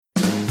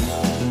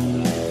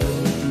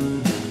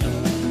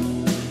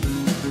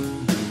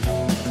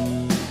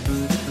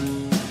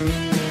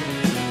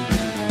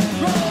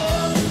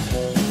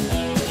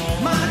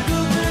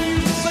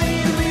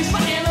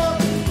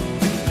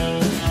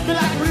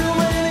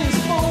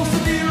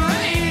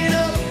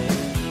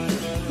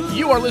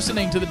You are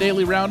listening to the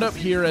Daily Roundup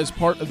here as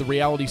part of the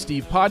Reality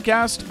Steve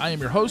podcast. I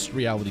am your host,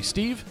 Reality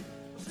Steve.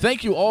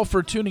 Thank you all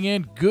for tuning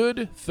in.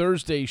 Good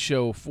Thursday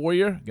show for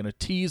you. I'm going to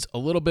tease a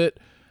little bit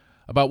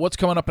about what's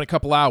coming up in a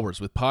couple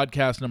hours with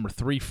podcast number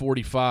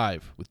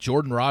 345 with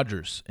Jordan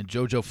Rogers and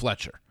JoJo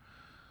Fletcher.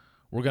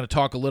 We're going to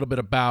talk a little bit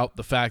about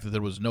the fact that there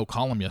was no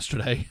column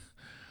yesterday.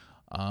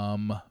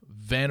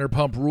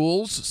 Vanderpump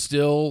Rules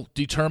still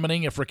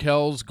determining if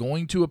Raquel's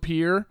going to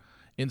appear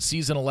in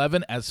season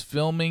 11 as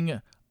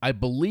filming, I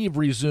believe,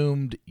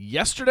 resumed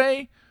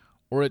yesterday,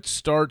 or it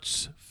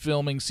starts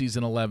filming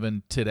season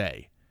 11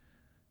 today.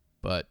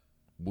 But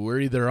we're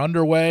either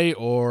underway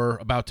or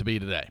about to be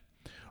today.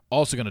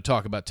 Also going to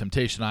talk about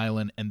Temptation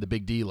Island and the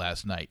Big D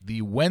last night.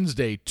 The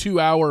Wednesday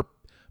 2-hour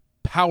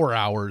power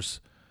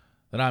hours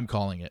that I'm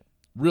calling it.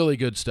 Really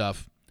good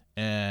stuff,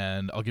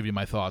 and I'll give you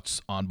my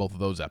thoughts on both of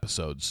those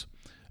episodes.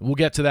 We'll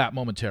get to that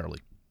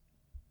momentarily.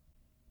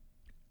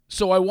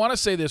 So I want to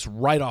say this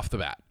right off the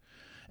bat,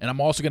 and I'm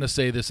also going to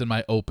say this in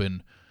my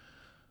open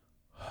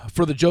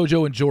for the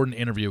JoJo and Jordan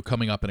interview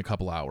coming up in a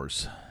couple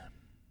hours.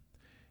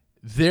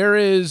 There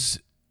is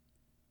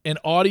an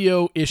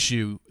audio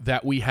issue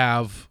that we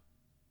have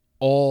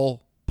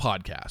all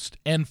podcast,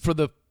 and for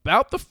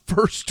about the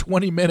first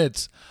 20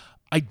 minutes,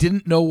 I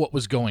didn't know what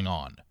was going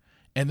on.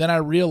 And then I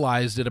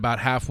realized it about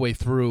halfway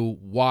through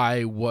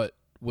why what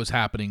was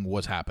happening.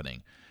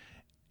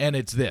 And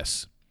it's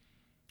this.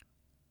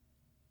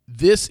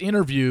 This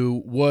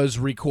interview was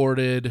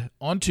recorded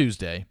on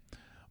Tuesday,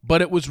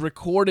 but it was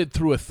recorded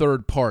through a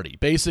third party.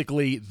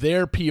 Basically,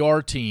 their PR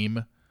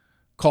team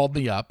called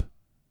me up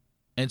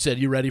and said,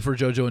 "You ready for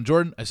JoJo and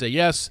Jordan?" I say,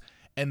 "Yes,"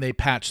 and they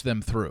patched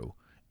them through.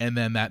 And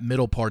then that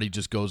middle party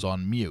just goes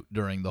on mute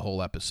during the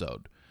whole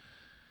episode.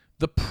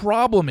 The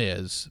problem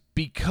is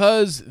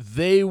because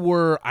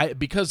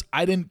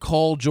I didn't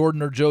call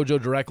Jordan or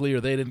JoJo directly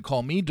or they didn't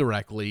call me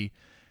directly,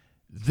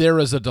 there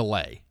is a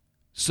delay.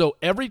 So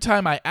every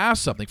time I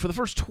asked something, for the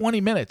first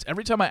 20 minutes,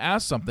 every time I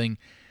asked something,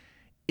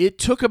 it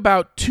took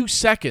about 2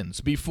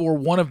 seconds before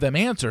one of them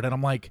answered. And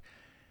I'm like,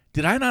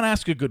 did I not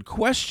ask a good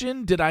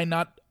question? Did I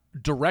not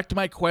direct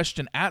my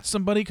question at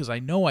somebody? Because I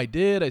know I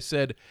did. I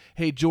said,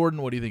 "Hey,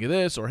 Jordan, what do you think of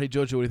this?" Or, "Hey, JoJo,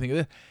 what do you think of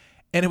this?"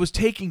 And it was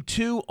taking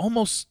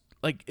almost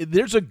like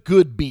there's a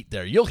good beat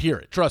there. You'll hear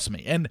it. Trust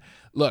me. And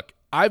look,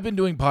 I've been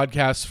doing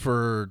podcasts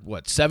for,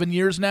 7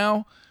 years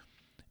now.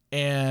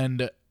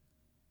 And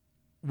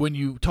when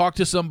you talk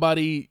to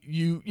somebody,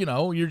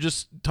 you're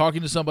just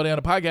talking to somebody on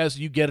a podcast,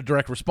 you get a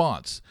direct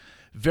response.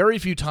 Very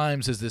few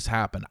times has this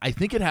happened. I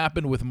think it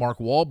happened with Mark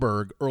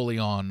Wahlberg early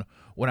on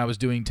when I was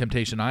doing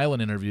Temptation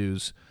Island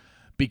interviews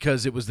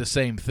because it was the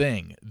same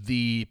thing.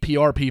 The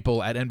PR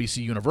people at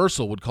NBC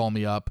Universal would call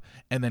me up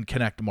and then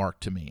connect Mark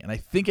to me. And I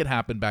think it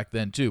happened back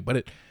then too.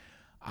 But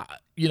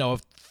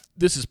if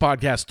this is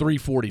podcast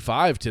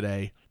 345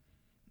 today,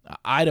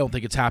 I don't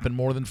think it's happened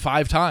more than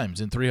 5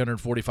 times in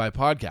 345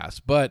 podcasts.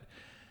 But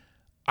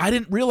I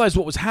didn't realize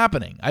what was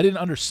happening. I didn't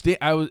understand.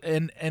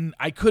 And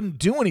I couldn't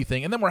do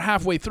anything. And then we're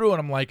halfway through, and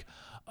I'm like,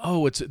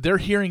 oh, they're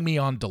hearing me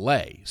on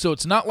delay. So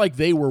it's not like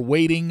they were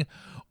waiting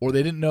or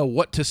they didn't know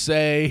what to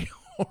say,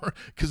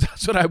 because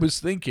that's what I was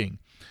thinking.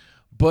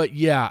 But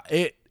yeah,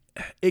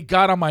 it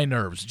got on my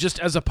nerves. Just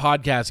as a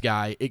podcast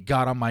guy, it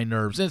got on my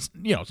nerves. And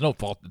it's no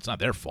fault. It's not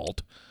their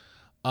fault.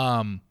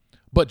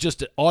 But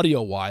just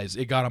audio-wise,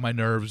 it got on my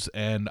nerves,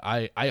 and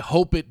I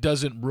hope it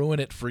doesn't ruin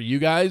it for you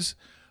guys.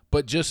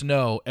 But just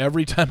know,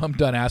 every time I'm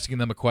done asking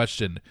them a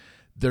question,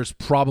 there's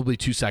probably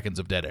 2 seconds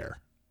of dead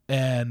air,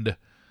 and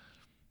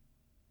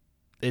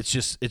it's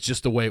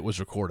just the way it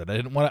was recorded. I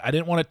didn't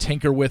want to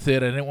tinker with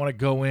it. I didn't want to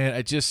go in.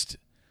 I just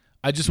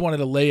wanted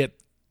to lay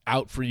it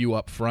out for you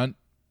up front,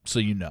 so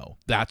you know.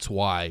 That's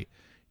why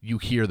you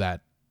hear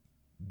that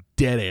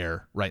dead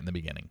air right in the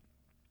beginning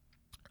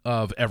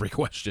of every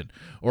question,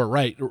 or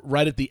right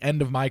at the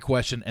end of my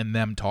question and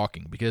them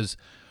talking, because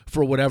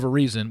for whatever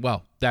reason,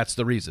 well, that's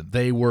the reason.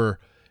 They were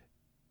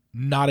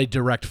not a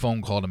direct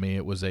phone call to me.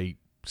 It was a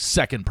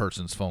second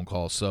person's phone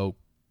call, so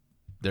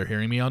they're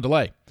hearing me on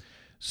delay.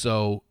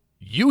 So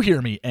you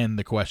hear me end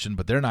the question,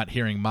 but they're not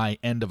hearing my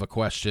end of a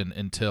question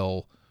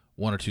until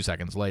 1 or 2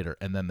 seconds later,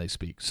 and then they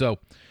speak. So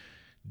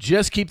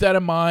just keep that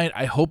in mind.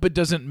 I hope it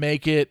doesn't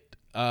make it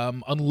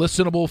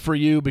unlistenable for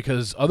you,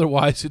 because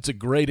otherwise it's a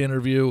great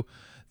interview.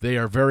 They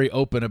are very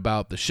open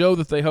about the show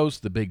that they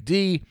host, the Big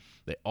D.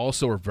 They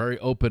also are very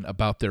open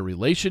about their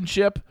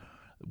relationship,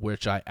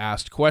 which I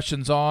asked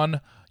questions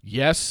on.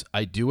 Yes,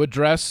 I do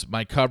address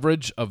my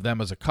coverage of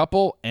them as a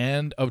couple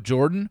and of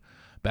Jordan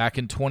back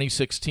in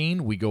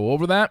 2016. We go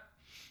over that.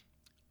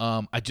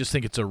 I just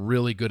think it's a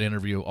really good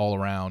interview all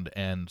around,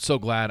 and so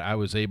glad I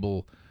was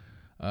able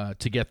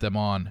to get them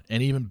on.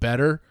 And even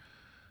better,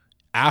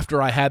 after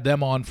I had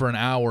them on for an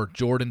hour,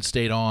 Jordan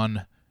stayed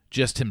on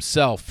just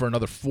himself for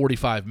another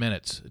 45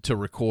 minutes to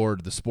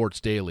record the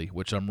Sports Daily,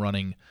 which I'm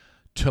running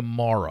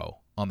tomorrow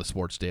on the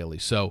Sports Daily.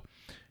 So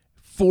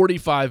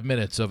 45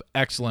 minutes of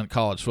excellent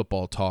college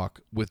football talk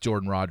with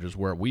Jordan Rogers,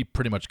 where we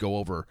pretty much go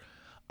over,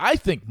 I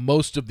think,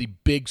 most of the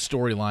big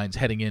storylines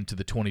heading into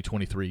the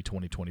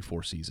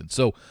 2023-2024 season.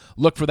 So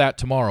look for that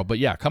tomorrow. But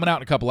yeah, coming out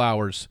in a couple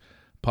hours,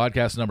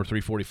 podcast number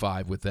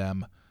 345 with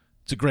them.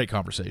 It's a great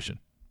conversation.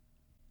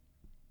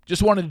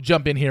 Just wanted to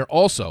jump in here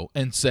also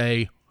and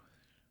say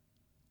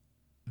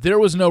there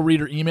was no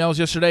reader emails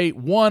yesterday.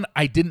 One,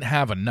 I didn't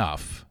have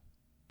enough.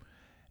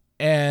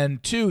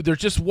 And two, there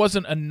just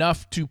wasn't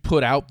enough to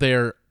put out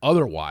there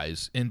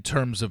otherwise in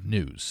terms of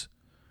news.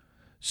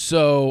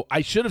 So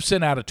I should have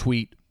sent out a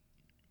tweet.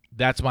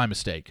 That's my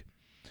mistake.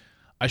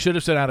 I should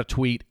have sent out a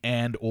tweet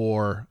and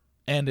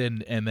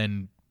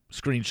then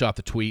screenshot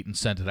the tweet and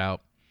sent it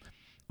out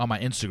on my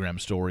Instagram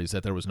stories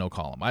that there was no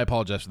column. I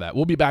apologize for that.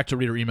 We'll be back to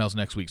reader emails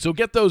next week. So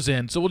get those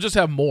in. So we'll just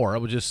have more.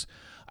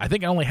 I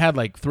think I only had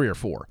like 3 or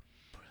 4.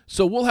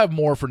 So we'll have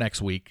more for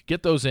next week.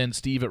 Get those in,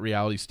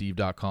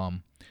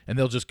 steve@realitysteve.com. And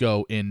they'll just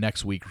go in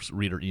next week's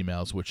reader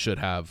emails, which should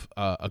have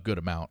a good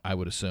amount, I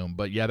would assume.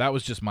 But yeah, that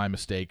was just my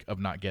mistake of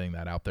not getting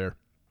that out there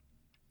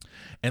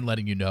and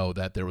letting you know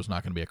that there was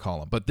not going to be a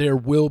column. But there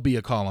will be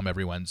a column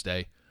every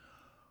Wednesday,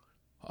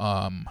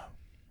 a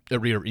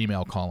reader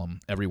email column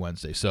every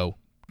Wednesday. So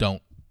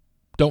don't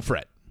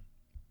fret.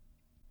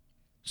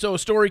 So a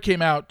story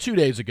came out 2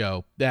 days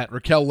ago that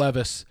Raquel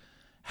Leviss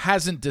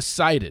hasn't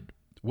decided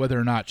whether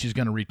or not she's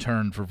going to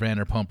return for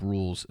Vanderpump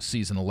Rules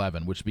Season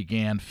 11, which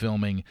began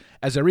filming.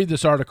 As I read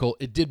this article,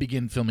 it did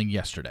begin filming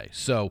yesterday.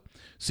 So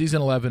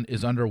Season 11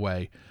 is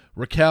underway.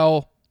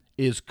 Raquel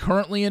is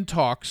currently in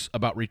talks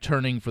about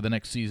returning for the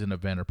next season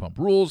of Vanderpump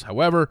Rules.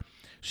 However,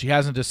 she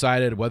hasn't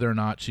decided whether or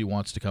not she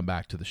wants to come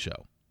back to the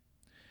show.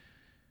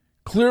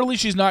 Clearly,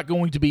 she's not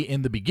going to be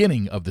in the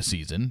beginning of the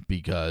season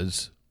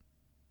because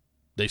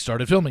they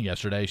started filming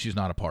yesterday. She's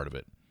not a part of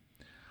it.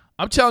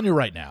 I'm telling you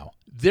right now,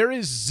 there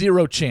is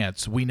 0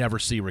 chance we never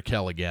see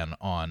Raquel again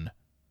on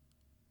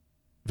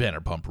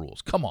Vanderpump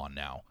Rules. Come on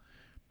now.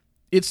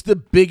 It's the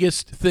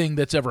biggest thing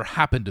that's ever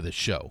happened to this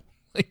show.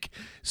 Like,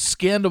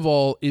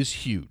 Scandival is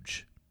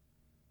huge.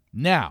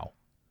 Now,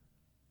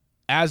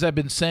 as I've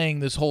been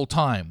saying this whole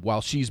time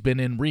while she's been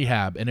in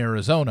rehab in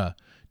Arizona,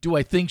 do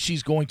I think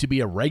she's going to be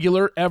a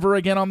regular ever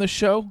again on this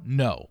show?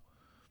 No.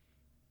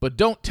 But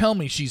don't tell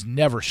me she's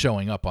never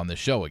showing up on this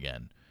show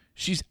again.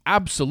 She's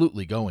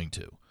absolutely going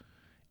to.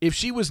 If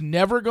she was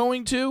never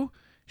going to,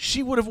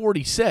 she would have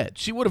already said.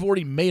 She would have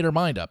already made her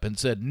mind up and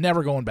said,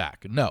 never going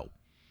back. No.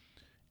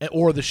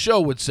 Or the show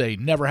would say,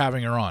 never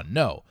having her on.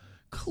 No.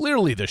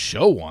 Clearly the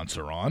show wants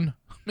her on.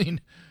 I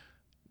mean,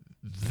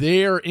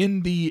 they're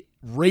in the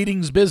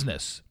ratings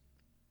business.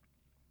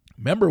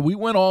 Remember, we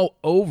went all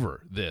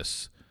over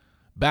this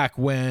back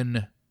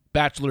when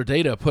Bachelor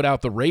Data put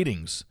out the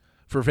ratings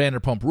for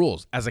Vanderpump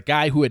Rules. As a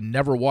guy who had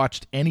never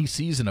watched any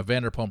season of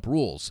Vanderpump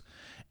Rules,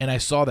 and I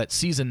saw that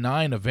season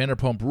 9 of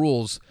Vanderpump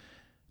Rules,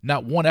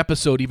 not one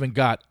episode even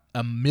got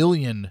 1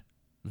 million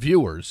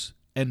viewers,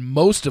 and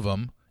most of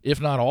them, if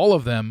not all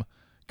of them,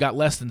 got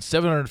less than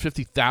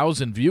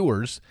 750,000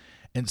 viewers,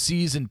 and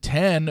season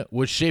 10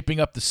 was shaping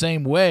up the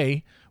same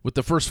way with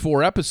the first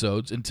 4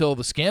 episodes until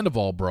the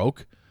Scandival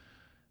broke,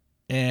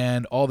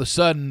 and all of a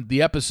sudden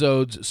the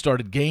episodes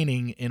started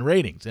gaining in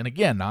ratings. And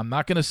again, I'm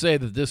not going to say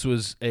that this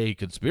was a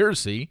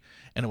conspiracy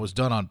and it was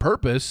done on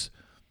purpose,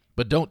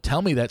 but don't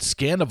tell me that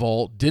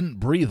Scandival didn't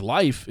breathe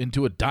life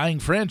into a dying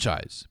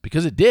franchise,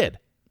 because it did.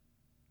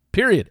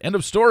 Period. End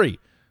of story.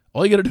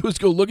 All you got to do is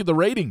go look at the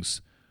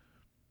ratings.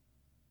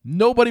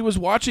 Nobody was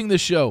watching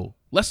this show.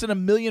 Less than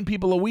 1 million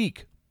people a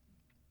week.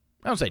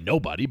 I don't say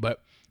nobody,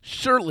 but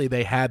certainly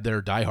they had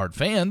their diehard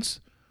fans.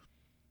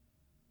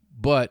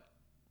 But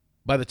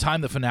by the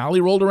time the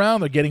finale rolled around,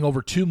 they're getting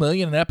over 2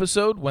 million an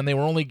episode when they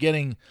were only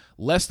getting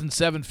less than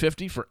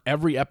 750 for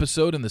every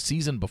episode in the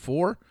season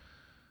before.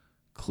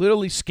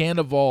 Clearly,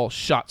 Scandival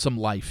shot some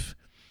life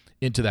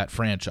into that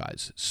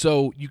franchise.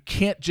 So you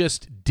can't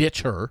just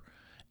ditch her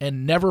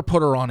and never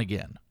put her on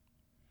again.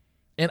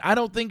 And I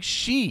don't think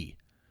she,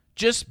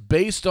 just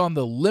based on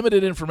the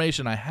limited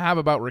information I have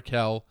about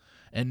Raquel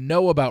and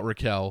know about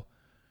Raquel,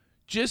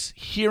 just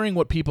hearing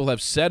what people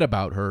have said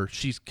about her,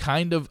 she's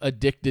kind of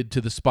addicted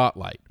to the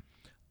spotlight.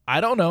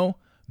 I don't know.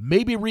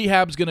 Maybe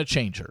rehab's going to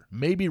change her.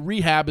 Maybe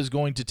rehab is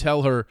going to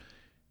tell her,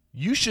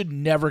 you should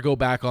never go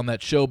back on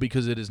that show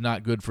because it is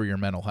not good for your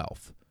mental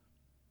health.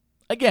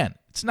 Again,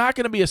 it's not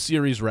going to be a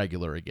series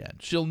regular again.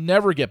 She'll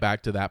never get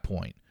back to that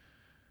point.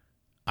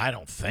 I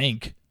don't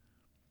think.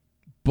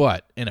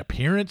 But an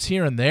appearance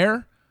here and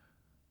there?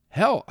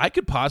 Hell, I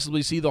could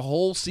possibly see the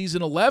whole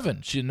season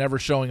 11. She's never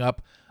showing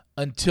up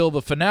until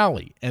the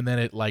finale. And then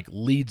it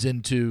leads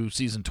into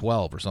season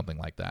 12 or something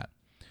like that.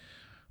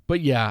 But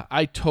yeah,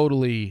 I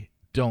totally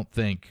don't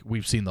think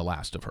we've seen the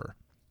last of her.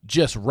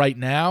 Just right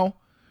now,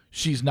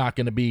 she's not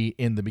going to be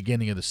in the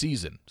beginning of the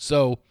season.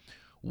 So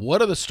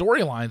what are the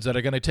storylines that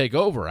are going to take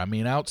over? I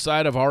mean,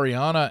 outside of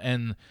Ariana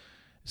and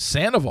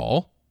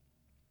Sandoval,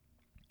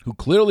 who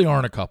clearly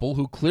aren't a couple,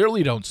 who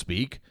clearly don't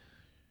speak,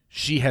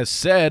 she has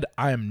said,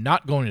 I am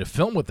not going to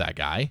film with that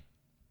guy.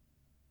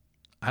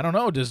 I don't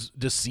know. Does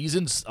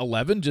season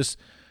 11 just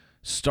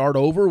start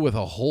over with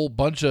a whole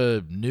bunch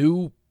of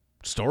new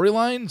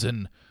storylines?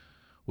 And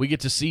We get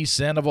to see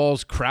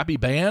Sandoval's crappy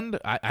band.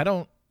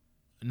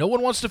 No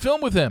one wants to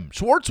film with him.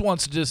 Schwartz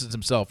wants to distance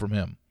himself from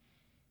him.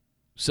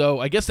 So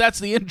I guess that's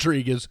the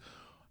intrigue, is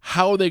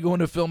how are they going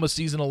to film a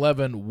season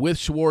 11 with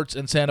Schwartz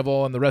and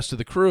Sandoval and the rest of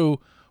the crew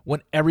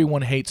when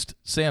everyone hates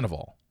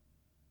Sandoval?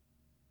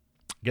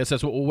 I guess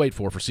that's what we'll wait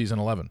for season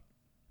 11.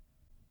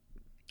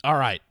 All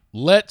right,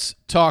 let's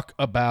talk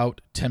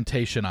about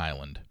Temptation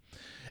Island.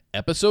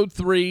 Episode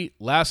 3,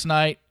 last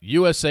night,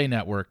 USA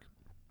Network.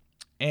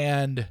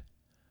 And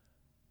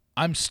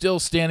I'm still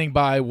standing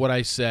by what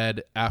I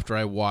said after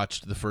I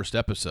watched the first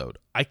episode.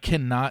 I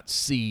cannot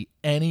see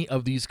any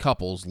of these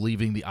couples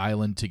leaving the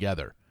island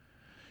together.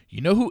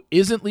 You know who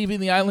isn't leaving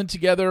the island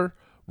together?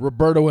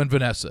 Roberto and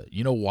Vanessa.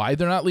 You know why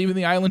they're not leaving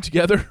the island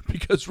together?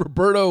 Because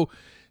Roberto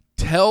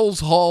tells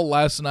Hall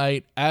last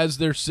night as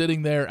they're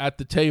sitting there at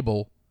the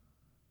table,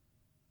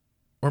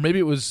 or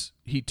maybe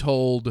he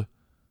told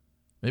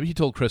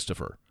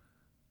Christopher.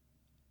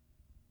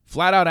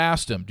 Flat out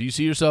asked him, do you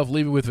see yourself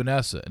leaving with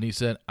Vanessa? And he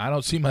said, I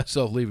don't see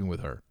myself leaving with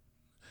her.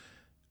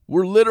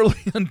 We're literally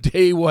on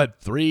day,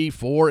 3,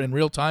 4 in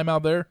real time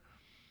out there?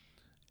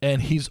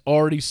 And he's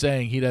already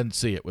saying he doesn't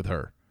see it with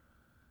her.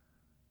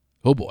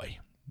 Oh, boy.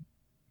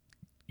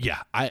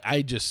 Yeah,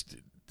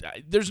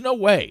 there's no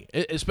way,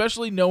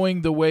 especially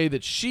knowing the way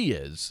that she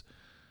is.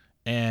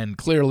 And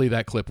clearly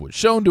that clip was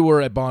shown to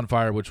her at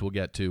Bonfire, which we'll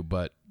get to,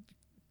 but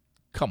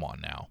come on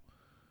now.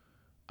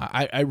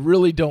 I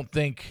really don't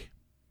think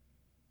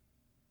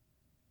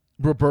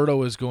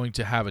Roberto is going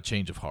to have a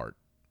change of heart.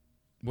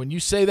 When you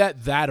say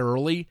that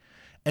early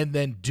and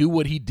then do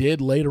what he did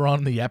later on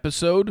in the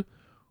episode,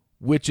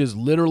 which is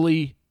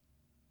literally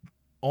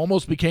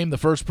almost became the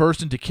first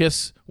person to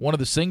kiss one of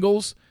the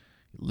singles,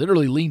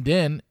 literally leaned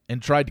in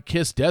and tried to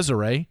kiss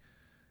Desiree,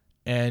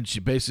 and she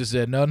basically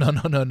said,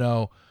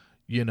 no.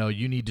 You know,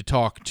 you need to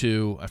talk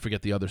to, I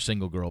forget the other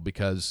single girl,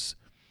 because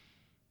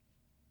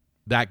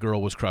that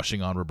girl was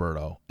crushing on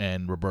Roberto,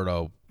 and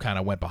Roberto kind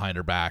of went behind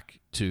her back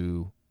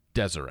to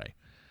Desiree.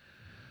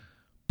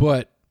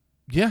 But,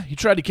 yeah, he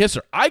tried to kiss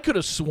her. I could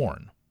have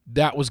sworn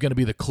that was going to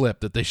be the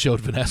clip that they showed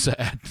Vanessa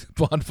at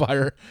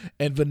Bonfire,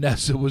 and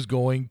Vanessa was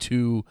going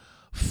to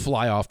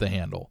fly off the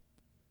handle.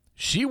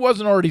 She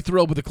wasn't already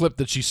thrilled with the clip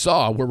that she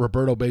saw where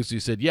Roberto basically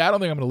said, yeah, I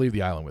don't think I'm going to leave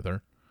the island with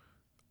her.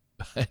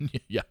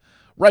 And, yeah,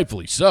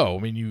 rightfully so.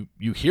 I mean,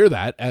 you hear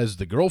that as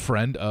the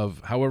girlfriend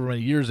of however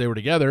many years they were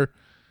together.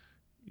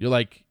 You're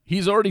like,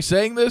 he's already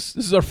saying this?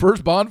 This is our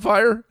first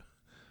Bonfire?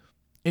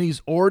 And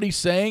he's already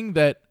saying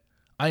that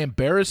I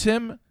embarrass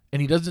him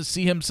and he doesn't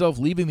see himself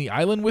leaving the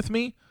island with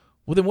me?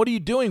 Well, then what are you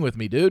doing with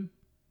me, dude?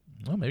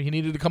 Well, maybe he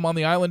needed to come on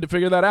the island to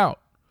figure that out.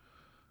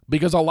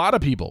 Because a lot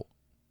of people,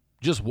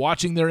 just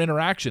watching their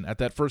interaction at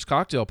that first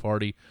cocktail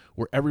party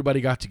where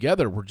everybody got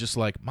together, were just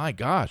like, my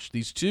gosh,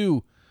 these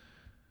two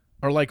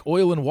are like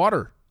oil and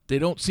water. They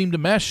don't seem to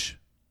mesh.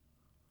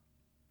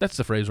 That's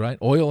the phrase, right?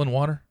 Oil and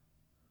water?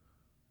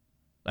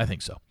 I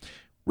think so.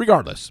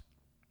 Regardless.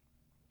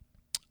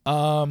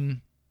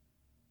 Paris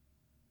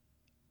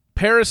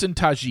and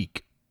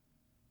Tajik.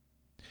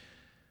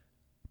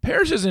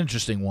 Paris is an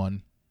interesting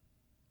one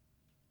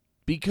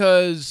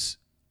because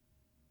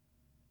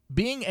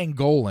being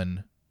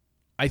Angolan,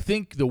 I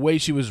think the way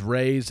she was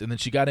raised, and then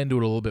she got into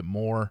it a little bit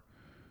more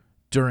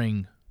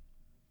during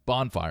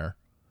Bonfire,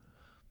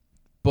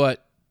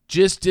 but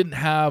just didn't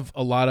have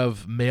a lot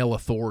of male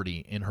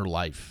authority in her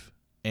life.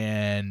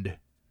 And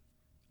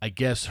I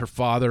guess her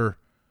father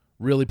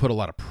really put a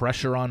lot of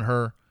pressure on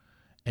her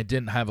and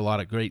didn't have a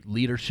lot of great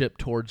leadership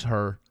towards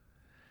her.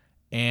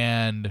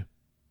 And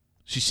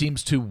she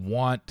seems to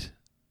want,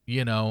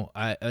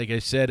 like I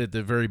said at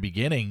the very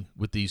beginning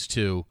with these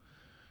two,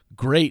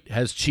 Great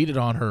has cheated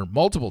on her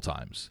multiple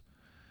times.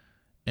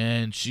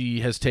 And she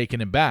has taken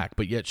him back,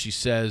 but yet she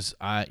says,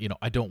 I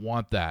don't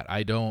want that.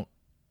 I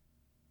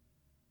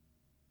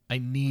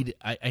need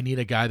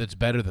a guy that's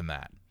better than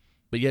that.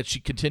 But yet she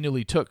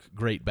continually took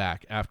Great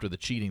back after the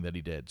cheating that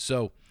he did.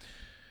 So,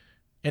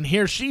 and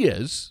here she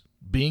is,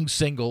 being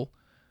single,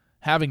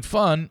 having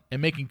fun,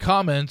 and making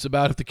comments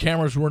about if the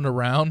cameras weren't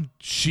around,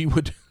 she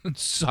would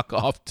suck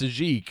off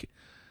Tajik,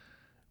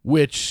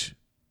 which,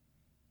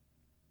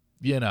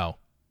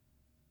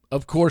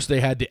 of course they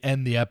had to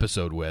end the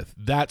episode with.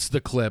 That's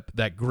the clip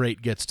that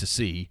Great gets to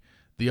see.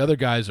 The other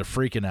guys are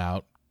freaking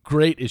out.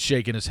 Great is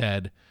shaking his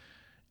head,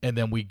 and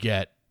then we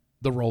get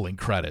the rolling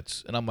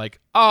credits. And I'm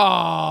like,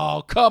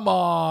 oh, come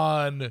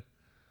on.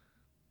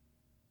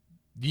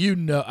 I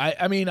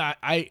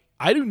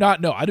do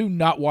not know. I do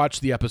not watch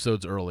the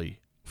episodes early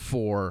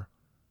for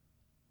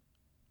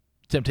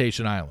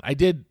Temptation Island. I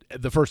did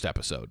the first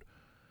episode.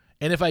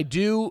 And if I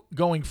do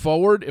going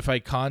forward, if I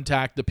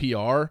contact the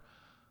PR,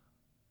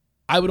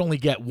 I would only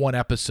get one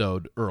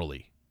episode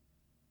early.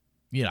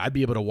 I'd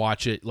be able to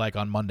watch it like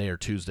on Monday or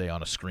Tuesday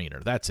on a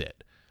screener. That's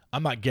it.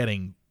 I'm not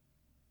getting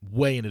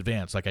way in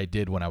advance like I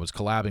did when I was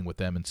collabing with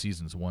them in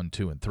seasons 1,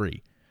 2, and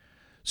 3.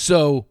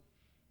 So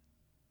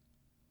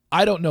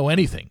I don't know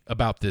anything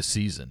about this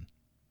season,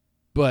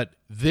 but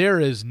there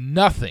is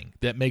nothing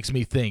that makes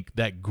me think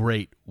that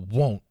Great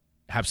won't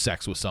have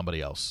sex with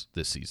somebody else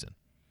this season.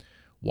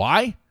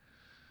 Why?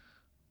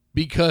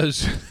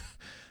 Because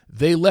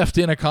they left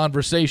in a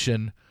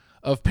conversation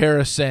of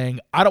Paris saying,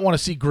 I don't want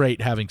to see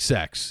Great having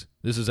sex.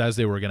 This is as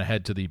they were going to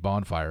head to the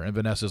bonfire. And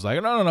Vanessa's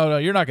like, no,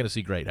 you're not going to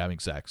see Great having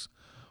sex.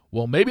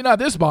 Well, maybe not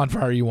this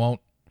bonfire you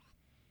won't.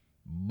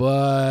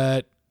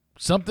 But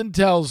something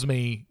tells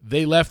me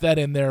they left that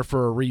in there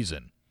for a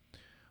reason.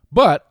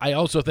 But I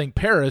also think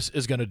Paris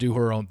is going to do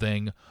her own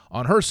thing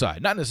on her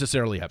side. Not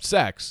necessarily have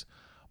sex,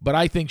 but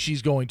I think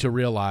she's going to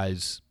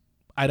realize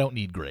I don't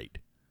need Great.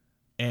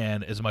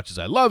 And as much as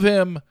I love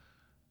him,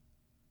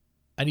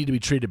 I need to be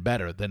treated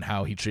better than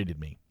how he treated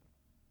me.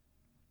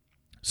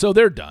 So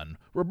they're done.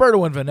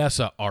 Roberto and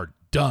Vanessa are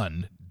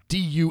done.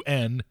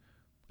 D-U-N. I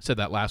said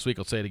that last week.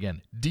 I'll say it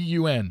again.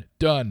 D-U-N.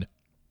 Done.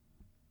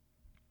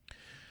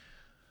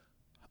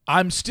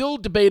 I'm still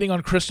debating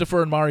on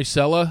Christopher and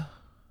Maricela.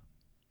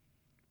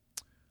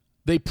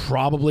 They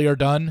probably are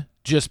done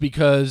just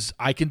because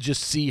I can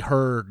just see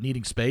her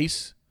needing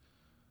space.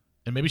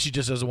 And maybe she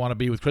just doesn't want to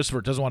be with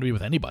Christopher. Doesn't want to be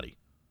with anybody.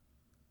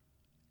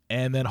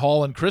 And then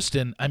Hall and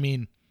Kristen,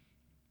 Caitlin.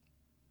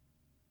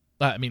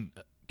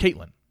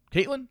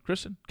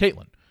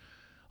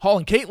 Hall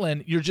and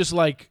Caitlin, you're just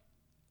like,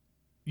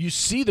 you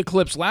see the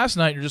clips last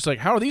night, you're just like,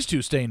 how are these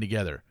two staying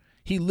together?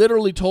 He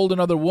literally told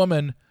another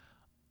woman,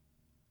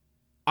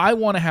 I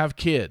want to have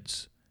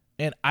kids,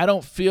 and I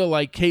don't feel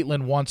like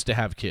Caitlin wants to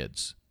have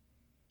kids.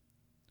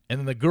 And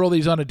then the girl that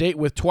he's on a date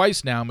with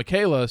twice now,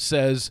 Michaela,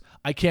 says,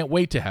 I can't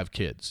wait to have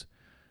kids.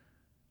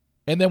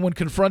 And then when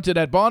confronted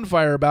at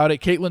Bonfire about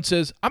it, Caitlin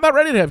says, I'm not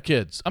ready to have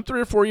kids. I'm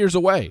 3 or 4 years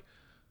away.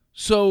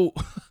 So,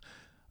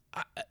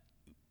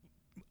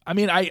 I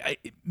mean,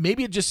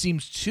 maybe it just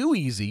seems too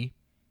easy,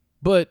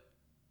 but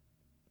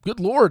good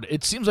Lord,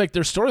 it seems like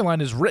their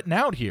storyline is written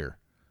out here.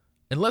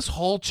 Unless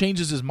Hall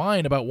changes his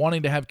mind about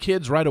wanting to have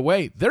kids right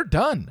away, they're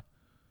done.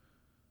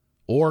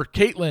 Or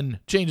Caitlin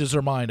changes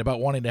her mind about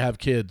wanting to have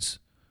kids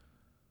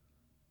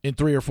in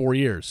 3 or 4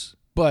 years.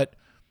 But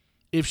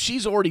if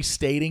she's already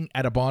stating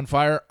at a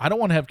bonfire, I don't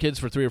want to have kids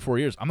for 3 or 4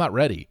 years, I'm not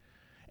ready.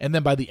 And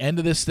then by the end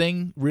of this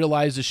thing,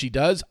 realizes she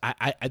does,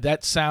 I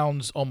that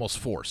sounds almost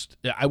forced.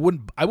 I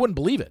wouldn't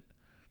believe it.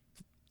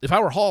 If I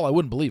were Hall, I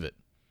wouldn't believe it.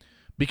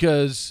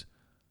 Because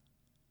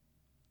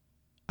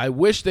I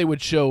wish they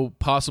would show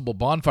possible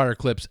bonfire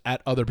clips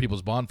at other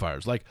people's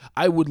bonfires. Like,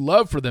 I would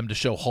love for them to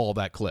show Hall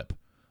that clip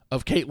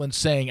of Caitlyn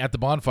saying at the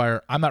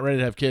bonfire, I'm not ready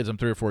to have kids, I'm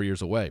 3 or 4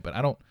 years away. But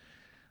I don't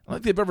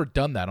think they've ever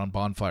done that on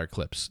bonfire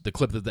clips. The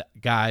clip that the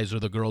guys or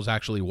the girls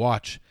actually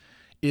watch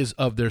is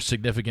of their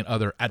significant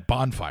other at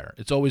bonfire.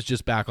 It's always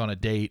just back on a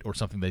date or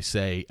something they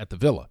say at the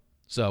villa.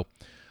 So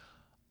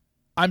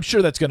I'm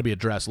sure that's going to be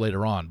addressed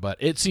later on, but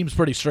it seems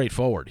pretty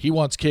straightforward. He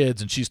wants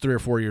kids and she's 3 or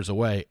 4 years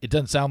away. It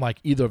doesn't sound like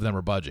either of them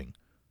are budging.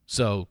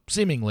 So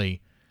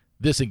seemingly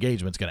this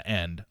engagement's going to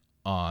end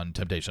on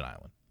Temptation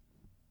Island.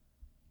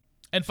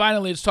 And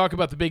finally, let's talk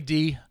about the Big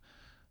D,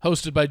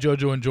 hosted by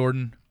JoJo and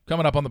Jordan.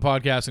 Coming up on the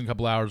podcast in a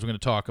couple hours, we're going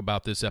to talk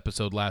about this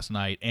episode last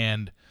night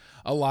and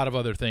a lot of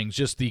other things,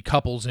 just the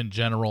couples in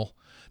general.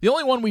 The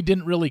only one we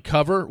didn't really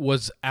cover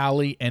was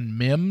Allie and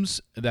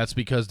Mims. That's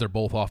because they're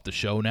both off the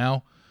show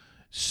now.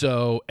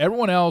 So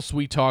everyone else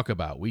we talk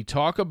about. We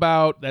talk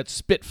about that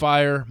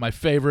Spitfire, my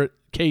favorite,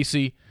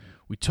 Casey.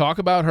 We talk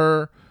about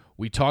her.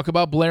 We talk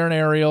about Blair and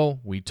Ariel.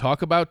 We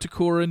talk about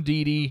Takura and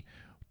Dee Dee.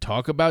 We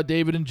talk about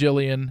David and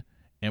Jillian.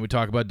 And we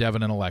talk about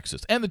Devin and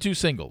Alexis. And the two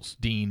singles,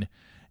 Dean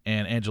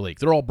and Angelique.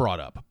 They're all brought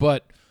up.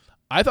 But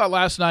I thought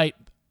last night,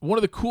 one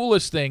of the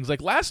coolest things,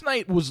 like last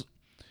night was,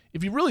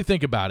 if you really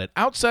think about it,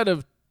 outside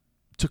of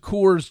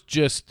Takura's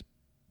just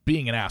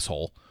being an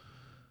asshole,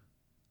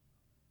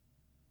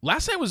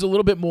 last night was a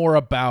little bit more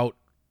about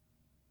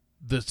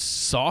the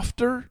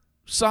softer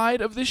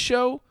side of this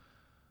show.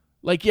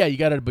 Like, yeah, you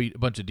got a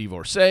bunch of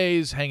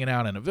divorcees hanging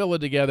out in a villa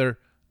together.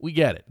 We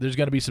get it. There's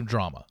going to be some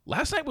drama.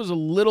 Last night was a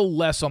little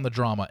less on the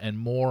drama and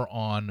more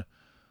on,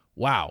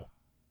 wow,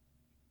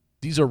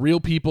 these are real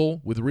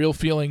people with real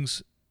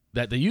feelings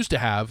that they used to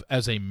have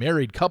as a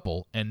married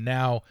couple, and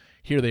now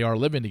here they are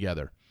living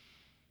together.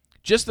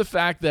 Just the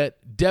fact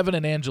that Devin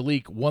and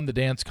Angelique won the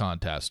dance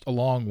contest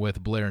along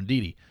with Blair and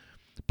Dee Dee.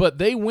 But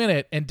they win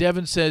it, and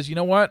Devin says, you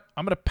know what?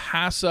 I'm going to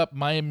pass up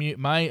my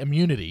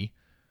immunity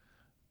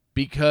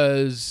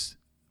because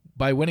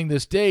by winning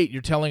this date,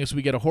 you're telling us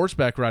we get a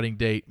horseback riding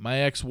date. My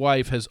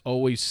ex-wife has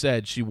always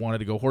said she wanted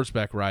to go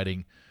horseback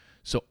riding,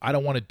 so I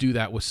don't want to do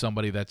that with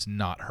somebody that's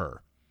not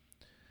her.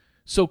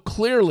 So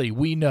clearly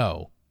we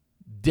know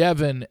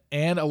Devin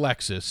and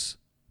Alexis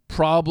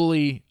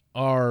probably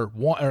are,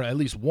 or at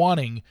least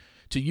wanting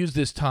to use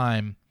this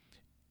time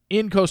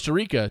in Costa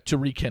Rica to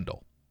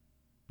rekindle,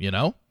 you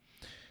know?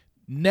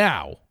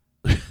 Now,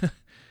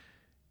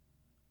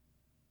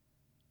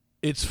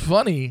 it's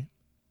funny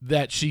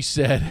that she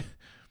said,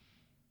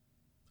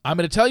 I'm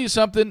going to tell you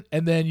something,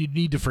 and then you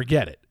need to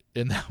forget it.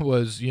 And that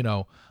was,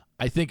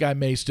 I think I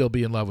may still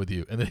be in love with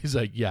you. And then he's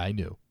like, yeah, I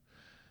knew.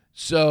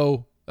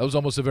 So that was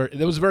almost a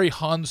very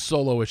Han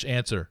Solo-ish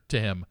answer to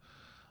him.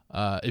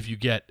 If you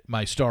get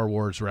my Star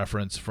Wars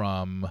reference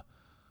from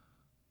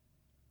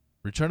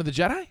Return of the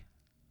Jedi?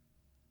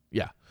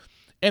 Yeah.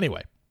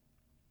 Anyway.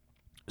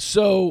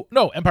 So,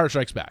 no, Empire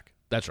Strikes Back.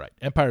 That's right.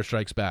 Empire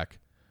Strikes Back,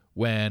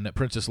 when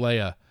Princess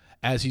Leia,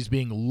 as he's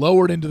being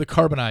lowered into the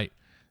carbonite,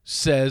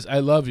 says, I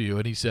love you.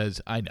 And he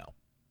says, I know.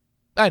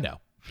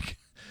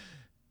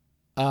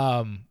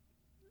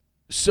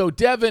 So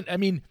Devin, I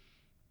mean,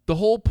 the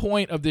whole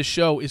point of this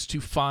show is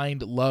to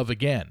find love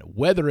again,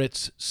 whether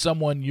it's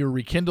someone you're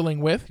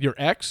rekindling with, your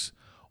ex,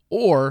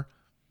 or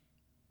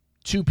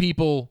two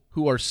people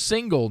who are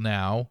single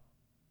now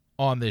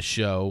on this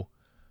show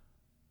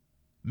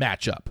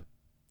match up.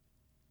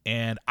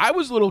 And I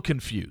was a little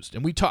confused,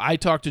 and I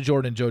talked to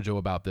Jordan and JoJo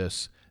about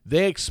this.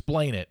 They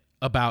explain it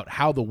about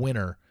how the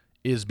winner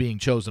is being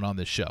chosen on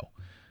this show,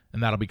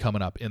 and that'll be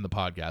coming up in the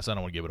podcast. I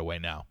don't want to give it away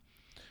now,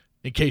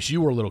 in case you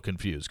were a little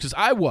confused, because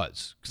I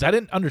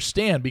didn't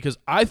understand, because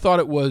I thought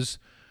it was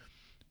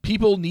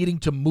people needing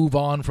to move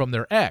on from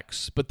their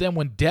ex. But then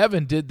when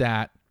Devin did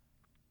that,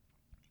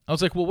 I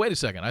was like, well, wait a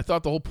second. I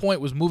thought the whole point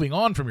was moving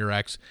on from your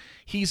ex.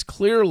 He's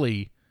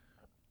clearly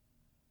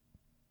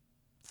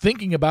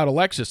thinking about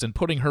Alexis and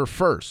putting her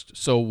first.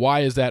 So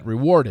why is that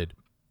rewarded?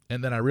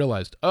 And then I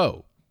realized,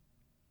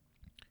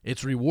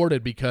 it's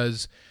rewarded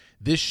because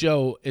this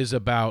show is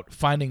about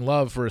finding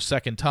love for a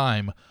second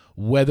time,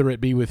 whether it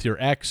be with your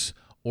ex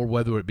or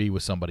whether it be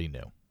with somebody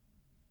new.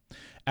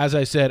 As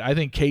I said, I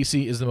think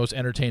Casey is the most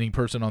entertaining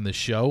person on this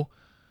show.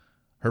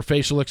 Her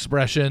facial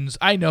expressions.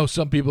 I know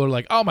some people are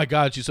like, oh my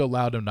God, she's so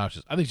loud and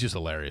obnoxious. I think she's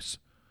hilarious.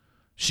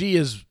 She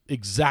is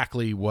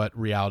exactly what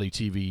reality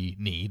TV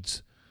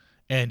needs.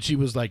 And she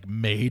was like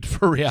made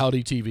for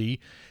reality TV.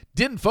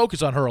 Didn't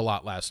focus on her a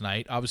lot last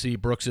night. Obviously,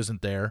 Brooks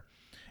isn't there.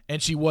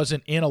 And she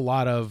wasn't in a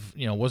lot of,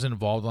 wasn't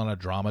involved on a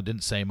drama,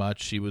 didn't say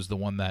much. She was the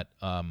one that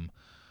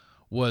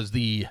was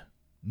the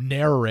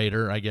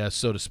narrator, I guess,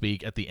 so to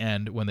speak, at the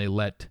end when they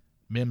let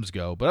Mims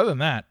go. But other than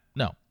that,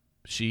 no.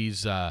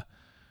 She's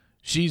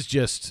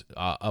just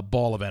a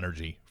ball of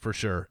energy for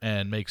sure,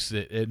 and makes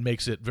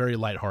it very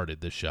lighthearted,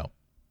 this show.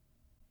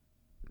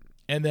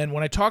 And then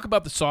when I talk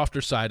about the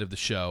softer side of the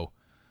show,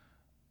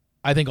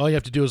 I think all you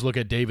have to do is look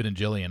at David and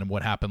Jillian and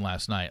what happened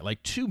last night.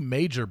 Like, two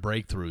major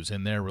breakthroughs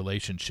in their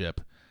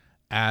relationship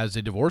as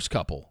a divorced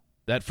couple.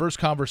 That first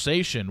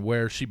conversation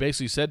where she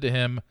basically said to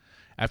him,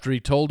 after he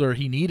told her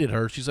he needed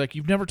her, she's like,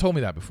 you've never told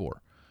me that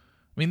before.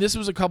 I mean, this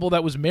was a couple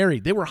that was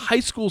married. They were high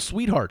school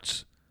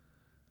sweethearts.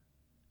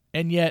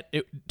 And yet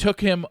it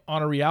took him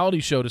on a reality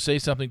show to say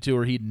something to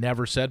her he'd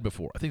never said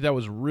before. I think that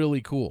was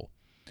really cool.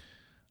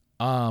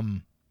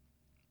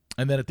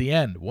 And then at the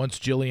end, once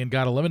Jillian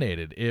got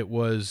eliminated, it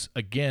was,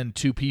 again,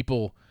 two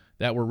people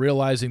that were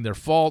realizing their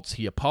faults.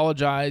 He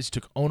apologized,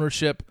 took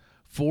ownership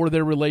for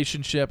their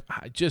relationship.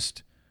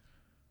 That's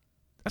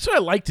what I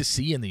like to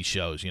see in these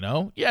shows,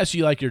 Yes,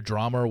 you like your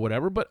drama or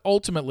whatever, but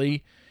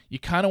ultimately you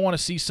kind of want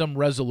to see some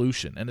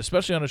resolution, and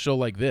especially on a show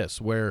like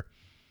this, where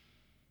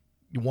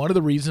one of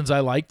the reasons I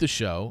like the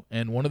show,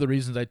 and one of the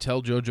reasons I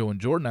tell JoJo and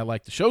Jordan I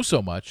like the show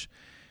so much,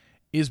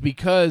 is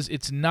because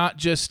it's not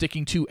just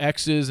sticking two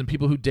exes and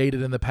people who dated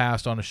in the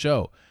past on a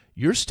show.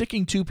 You're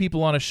sticking two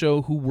people on a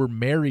show who were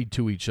married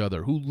to each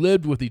other, who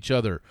lived with each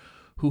other,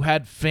 who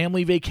had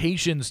family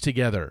vacations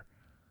together,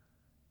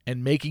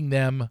 and making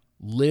them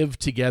live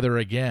together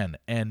again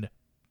and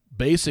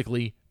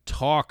basically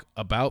talk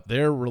about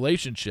their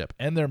relationship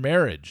and their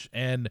marriage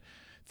and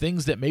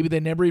things that maybe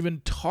they never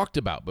even talked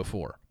about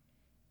before.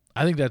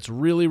 I think that's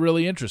really,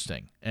 really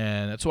interesting,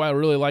 and that's why I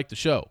really like the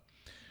show.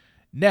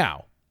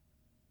 Now,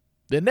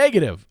 the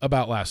negative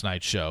about last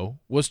night's show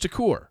was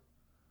Takur.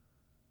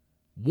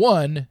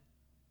 One,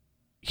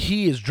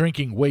 he is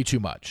drinking way too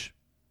much.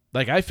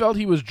 Like, I felt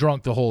he was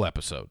drunk the whole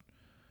episode.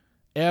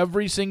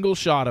 Every single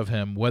shot of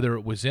him, whether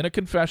it was in a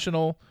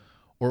confessional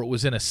or it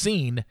was in a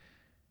scene,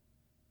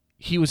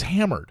 he was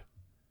hammered.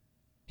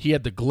 He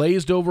had the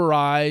glazed over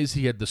eyes.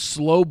 He had the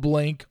slow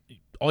blink.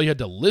 All you had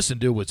to listen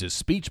to was his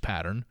speech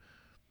pattern.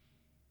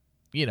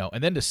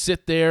 And then to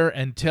sit there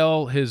and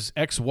tell his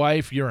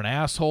ex-wife, you're an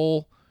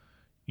asshole.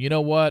 You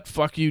know what?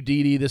 Fuck you,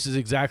 Dee Dee. This is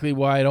exactly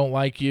why I don't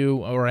like you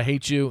or I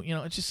hate you.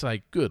 It's just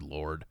like, good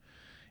Lord.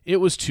 It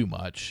was too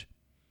much.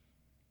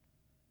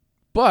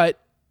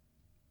 But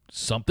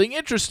something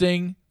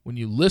interesting, when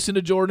you listen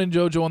to Jordan and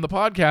JoJo on the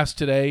podcast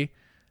today,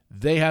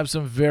 they have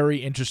some very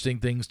interesting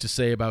things to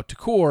say about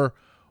Takur,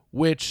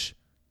 which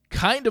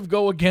kind of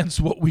go against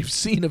what we've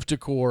seen of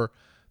Takur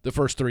the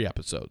first 3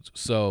 episodes.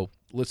 So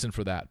listen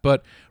for that.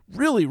 But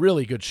really,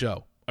 really good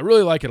show. I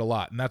really like it a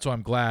lot, and that's why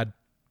I'm glad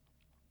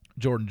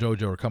Jordan and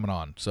JoJo are coming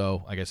on.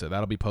 So, like I said,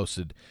 that'll be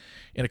posted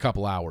in a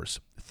couple hours.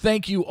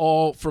 Thank you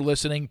all for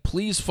listening.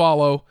 Please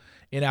follow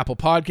in Apple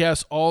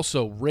Podcasts.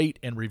 Also, rate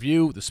and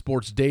review. The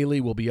Sports Daily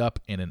will be up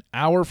in an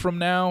hour from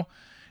now.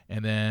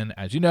 And then,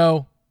 as you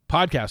know,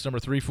 podcast number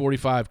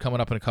 345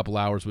 coming up in a couple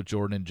hours with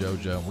Jordan and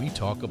JoJo. We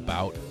talk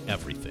about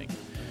everything.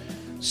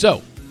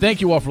 So,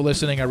 thank you all for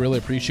listening. I really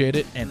appreciate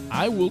it. And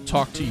I will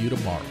talk to you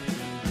tomorrow.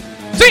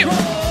 See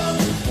you!